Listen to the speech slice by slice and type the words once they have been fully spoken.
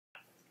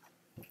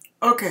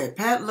Okay,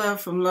 Pat Love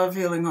from Love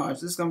Healing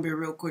Hearts. This is going to be a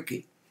real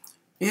quickie.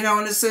 You know,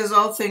 when it says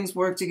all things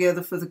work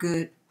together for the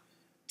good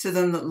to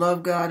them that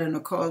love God and are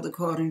called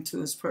according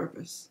to his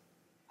purpose.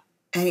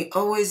 And he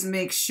always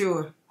makes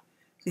sure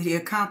that he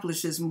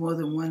accomplishes more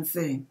than one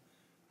thing.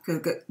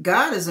 Because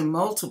God is a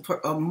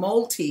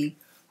multi-purpose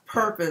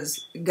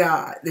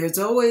God. There's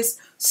always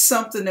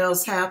something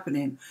else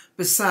happening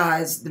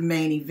besides the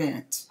main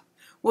event.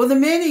 Well, the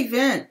main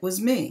event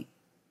was me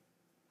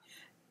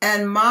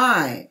and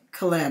my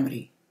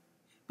calamity.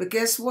 But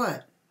guess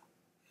what?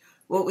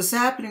 What was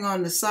happening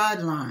on the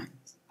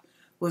sidelines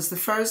was the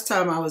first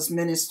time I was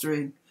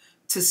ministering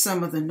to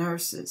some of the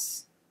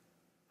nurses.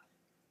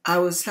 I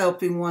was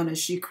helping one as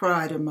she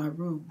cried in my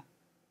room,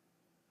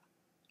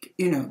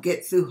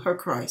 get through her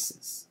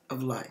crisis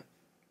of life.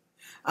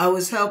 I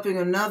was helping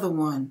another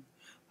one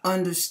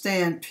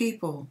understand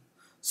people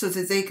so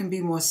that they can be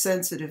more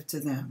sensitive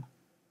to them.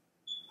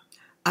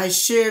 I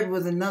shared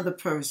with another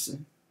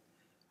person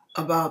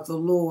about the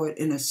Lord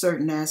in a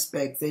certain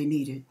aspect they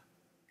needed.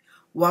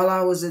 While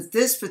I was at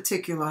this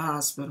particular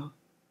hospital,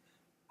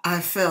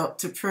 I felt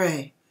to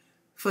pray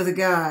for the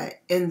guy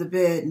in the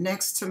bed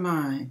next to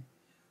mine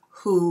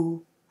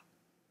who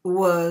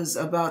was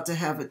about to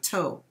have a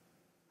toe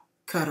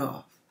cut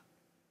off.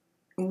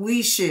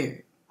 We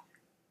shared,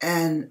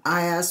 and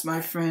I asked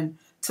my friend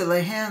to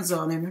lay hands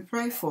on him and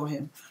pray for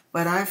him,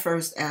 but I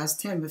first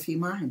asked him if he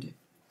minded,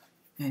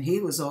 and he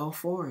was all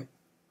for it.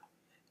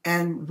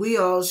 And we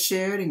all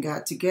shared and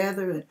got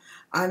together. And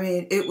I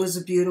mean, it was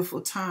a beautiful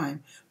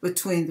time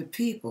between the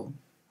people.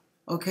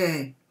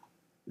 Okay,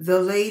 the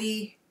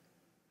lady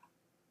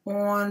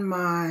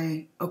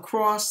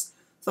across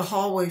the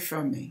hallway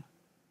from me,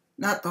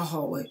 not the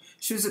hallway,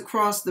 she was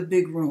across the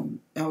big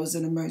room. That was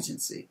an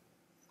emergency.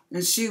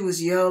 And she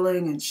was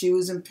yelling and she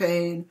was in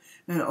pain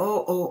and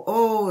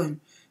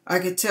and I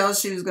could tell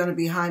she was going to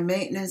be high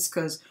maintenance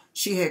because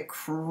she had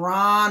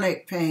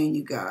chronic pain,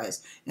 you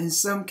guys. In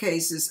some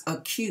cases,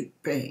 acute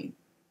pain.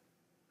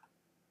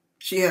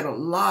 She had a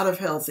lot of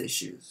health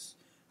issues.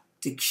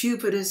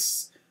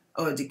 Decubitus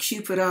or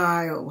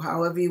decupidi or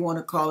however you want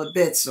to call it,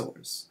 bed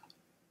sores.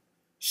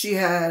 She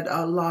had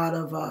a lot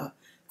of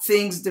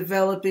things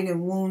developing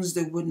and wounds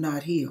that would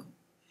not heal.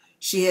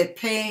 She had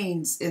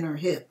pains in her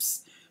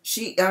hips.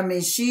 She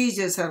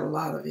just had a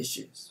lot of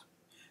issues.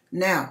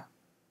 Now,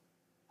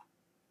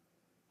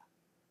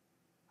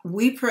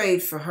 we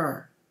prayed for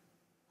her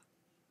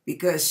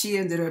because she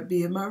ended up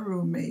being my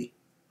roommate.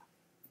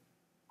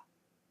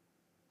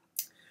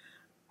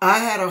 I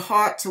had a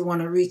heart to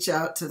want to reach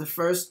out to the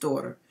first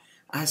daughter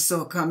I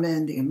saw come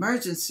in the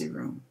emergency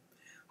room,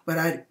 but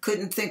I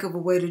couldn't think of a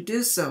way to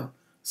do so.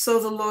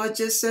 So the Lord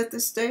just set the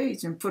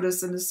stage and put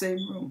us in the same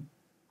room.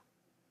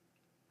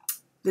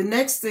 The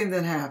next thing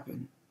that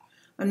happened,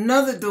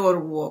 another daughter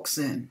walks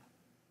in.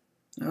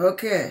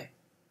 Okay.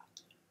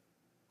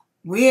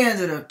 We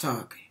ended up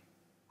talking.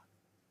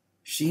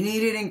 She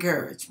needed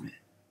encouragement.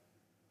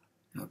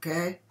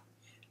 Okay?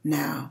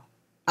 Now,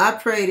 I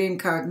prayed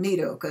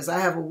incognito because I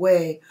have a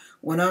way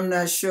when I'm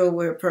not sure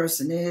where a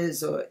person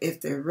is or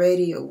if they're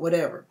ready or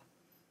whatever.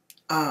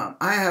 I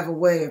have a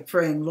way of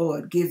praying,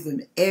 Lord, give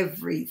them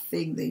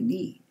everything they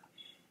need.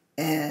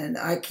 And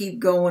I keep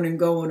going and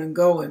going and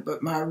going.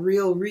 But my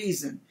real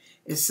reason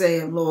is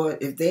saying, Lord,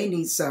 if they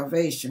need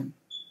salvation,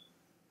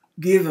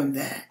 give them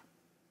that.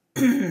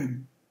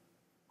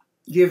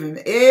 Give them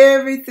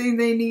everything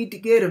they need to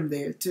get them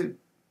there, too.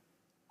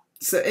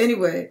 So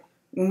anyway,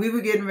 when we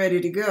were getting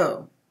ready to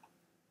go,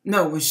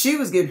 when she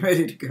was getting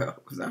ready to go,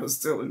 because I was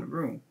still in the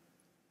room,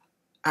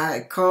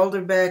 I called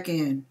her back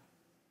in,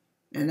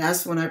 and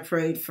that's when I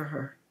prayed for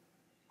her.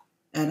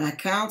 And I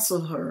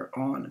counseled her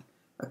on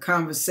a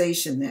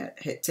conversation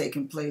that had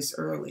taken place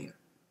earlier.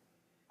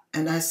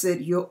 And I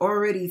said, you're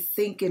already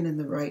thinking in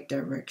the right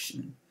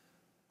direction.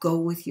 Go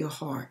with your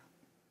heart.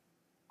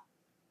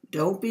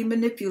 Don't be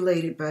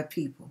manipulated by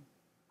people.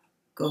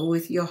 Go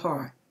with your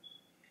heart.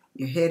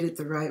 You're headed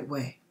the right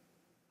way.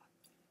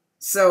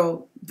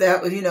 So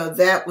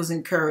that was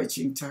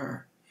encouraging to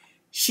her.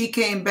 She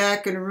came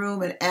back in the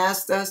room and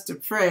asked us to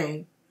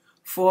pray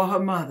for her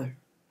mother.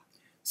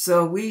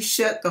 So we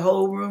shut the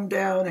whole room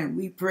down and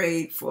we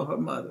prayed for her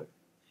mother.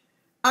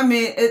 I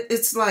mean,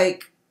 it's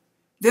like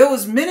there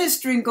was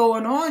ministering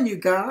going on, you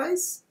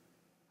guys.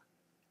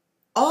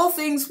 All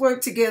things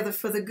work together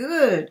for the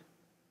good.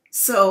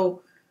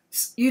 So,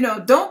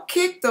 don't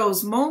kick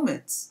those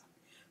moments,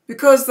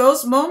 because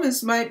those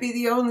moments might be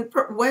the only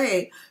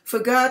way for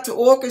God to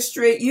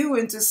orchestrate you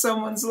into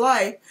someone's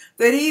life,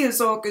 that he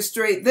has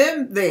orchestrated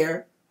them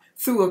there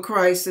through a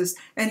crisis,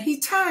 and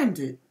he timed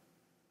it.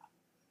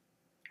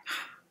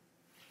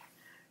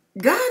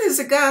 God is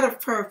a God of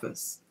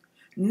purpose.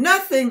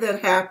 Nothing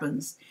that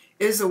happens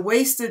is a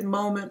wasted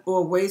moment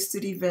or a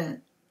wasted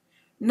event.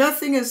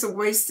 Nothing is a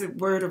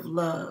wasted word of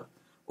love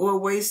or a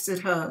wasted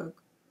hug.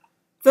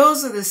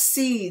 Those are the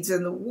seeds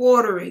and the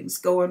waterings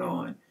going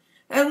on.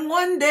 And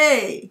one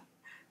day,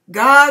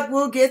 God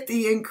will get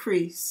the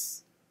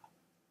increase.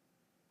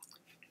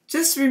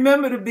 Just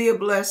remember to be a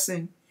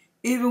blessing,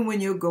 even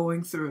when you're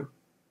going through.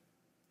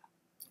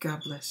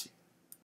 God bless you.